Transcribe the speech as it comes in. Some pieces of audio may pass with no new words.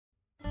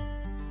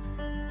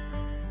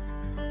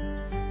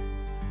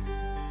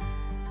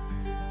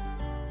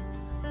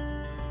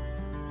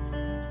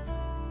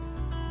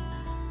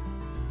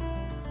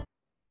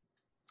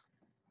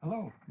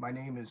Hello, my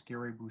name is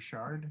Gary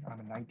Bouchard. I'm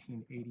a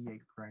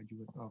 1988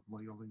 graduate of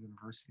Loyola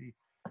University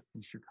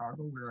in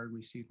Chicago, where I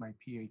received my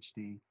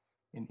PhD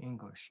in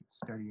English,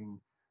 studying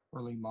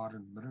early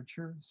modern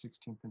literature,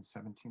 16th and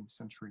 17th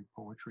century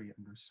poetry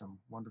under some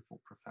wonderful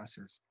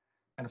professors.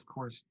 And of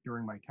course,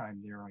 during my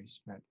time there, I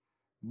spent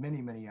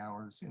many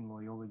hours in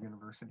Loyola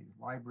University's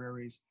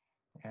libraries,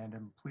 and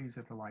I'm pleased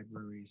that the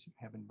libraries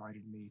have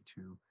invited me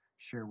to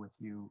share with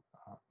you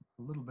a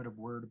little bit of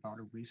word about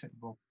a recent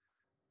book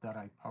that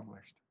I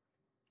published.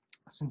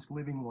 Since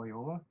leaving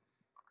Loyola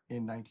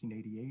in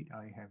 1988,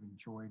 I have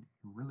enjoyed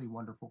a really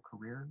wonderful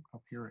career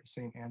up here at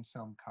St.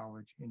 Anselm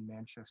College in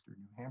Manchester,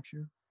 New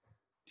Hampshire,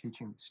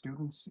 teaching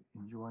students,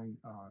 enjoying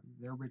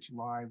their rich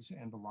lives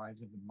and the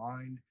lives of the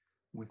mind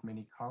with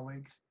many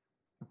colleagues.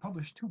 I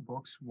published two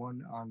books,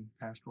 one on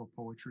pastoral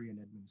poetry and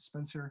Edmund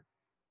Spenser,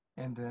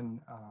 and then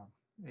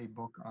a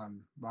book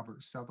on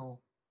Robert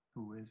Southwell,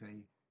 who is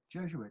a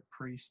Jesuit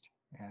priest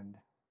and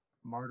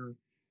martyr,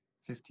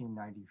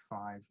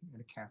 1595,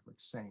 and a Catholic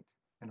saint,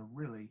 and a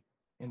really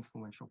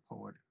influential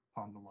poet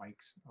upon the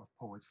likes of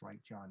poets like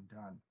John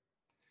Donne.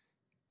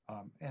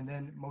 And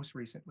then most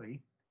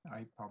recently,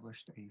 I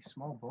published a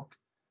small book,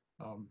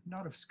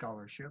 not of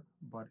scholarship,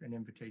 but an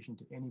invitation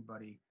to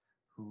anybody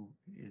who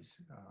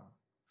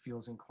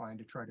feels inclined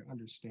to try to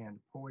understand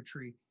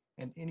poetry,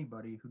 and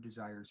anybody who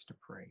desires to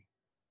pray.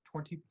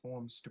 20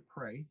 Poems to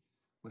Pray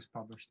was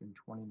published in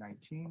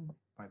 2019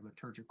 by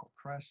Liturgical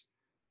Press,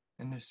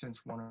 and has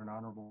since won an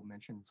honorable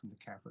mention from the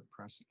Catholic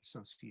Press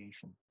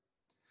Association.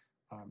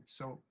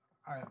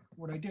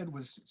 What I did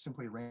was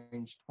simply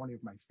arrange 20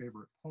 of my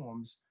favorite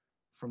poems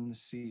from the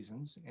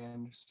seasons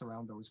and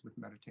surround those with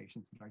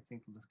meditations that I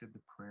think lifted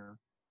the prayer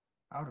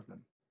out of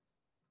them.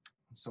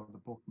 So the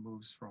book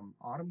moves from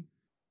autumn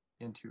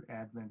into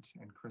Advent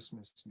and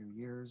Christmas, New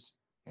Year's,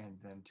 and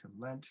then to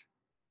Lent,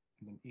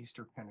 and then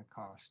Easter,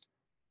 Pentecost,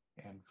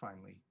 and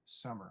finally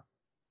summer.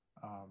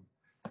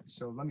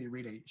 So let me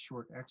read a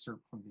short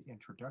excerpt from the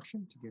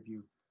introduction to give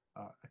you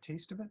a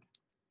taste of it.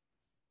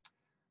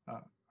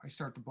 I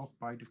start the book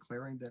by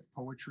declaring that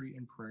poetry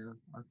and prayer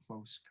are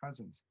close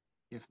cousins,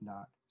 if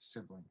not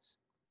siblings.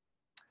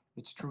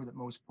 It's true that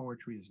most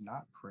poetry is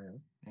not prayer,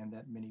 and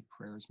that many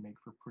prayers make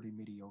for pretty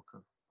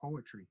mediocre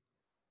poetry.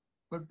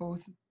 But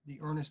both the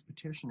earnest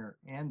petitioner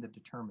and the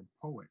determined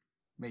poet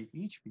may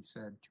each be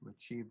said to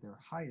achieve their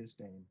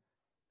highest aim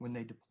when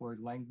they deploy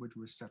language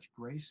with such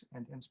grace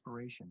and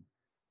inspiration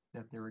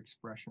that their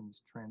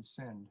expressions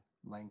transcend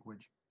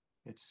language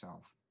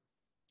itself.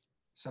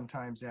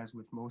 Sometimes, as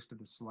with most of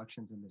the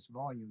selections in this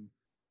volume,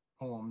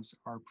 poems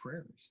are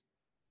prayers.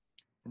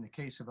 In the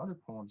case of other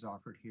poems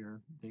offered here,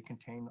 they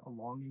contain a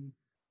longing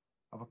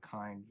of a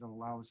kind that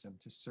allows them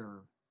to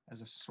serve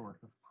as a sort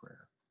of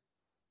prayer.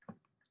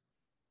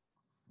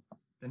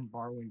 Then,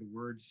 borrowing the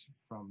words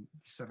from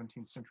the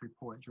 17th century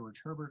poet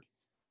George Herbert,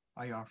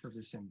 I offer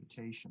this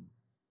invitation.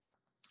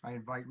 I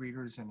invite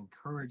readers and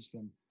encourage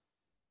them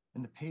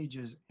in the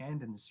pages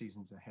and in the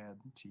seasons ahead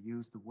to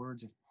use the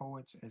words of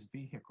poets as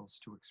vehicles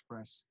to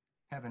express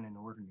heaven in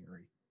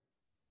ordinary,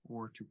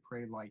 or to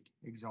pray like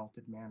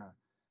exalted manna,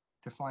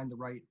 to find the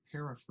right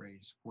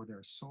paraphrase for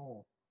their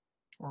soul,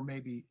 or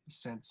maybe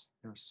sense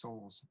their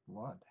soul's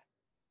blood,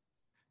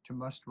 to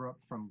muster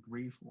up from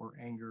grief or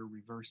anger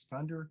reverse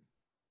thunder,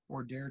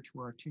 or dare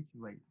to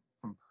articulate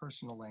from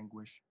personal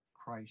anguish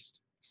Christ's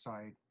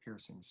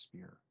side-piercing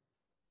spear,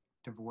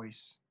 to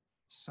voice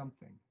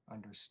something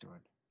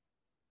understood.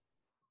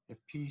 If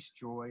peace,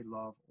 joy,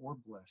 love, or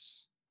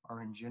bliss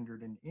are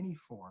engendered in any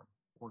form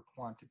or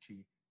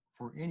quantity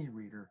for any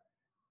reader,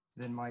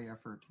 then my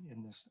effort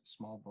in this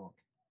small book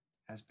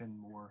has been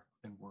more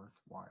than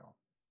worthwhile.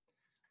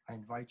 I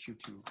invite you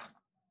to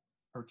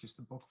purchase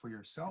the book for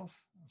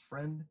yourself, a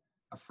friend,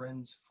 a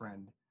friend's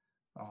friend,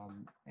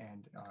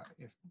 and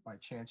if by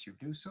chance you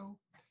do so,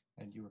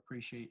 and you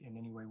appreciate in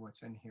any way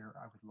what's in here,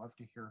 I would love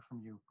to hear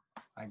from you.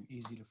 I'm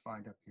easy to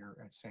find up here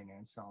at St.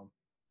 Anselm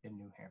in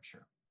New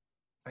Hampshire.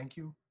 Thank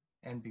you,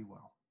 and be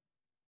well.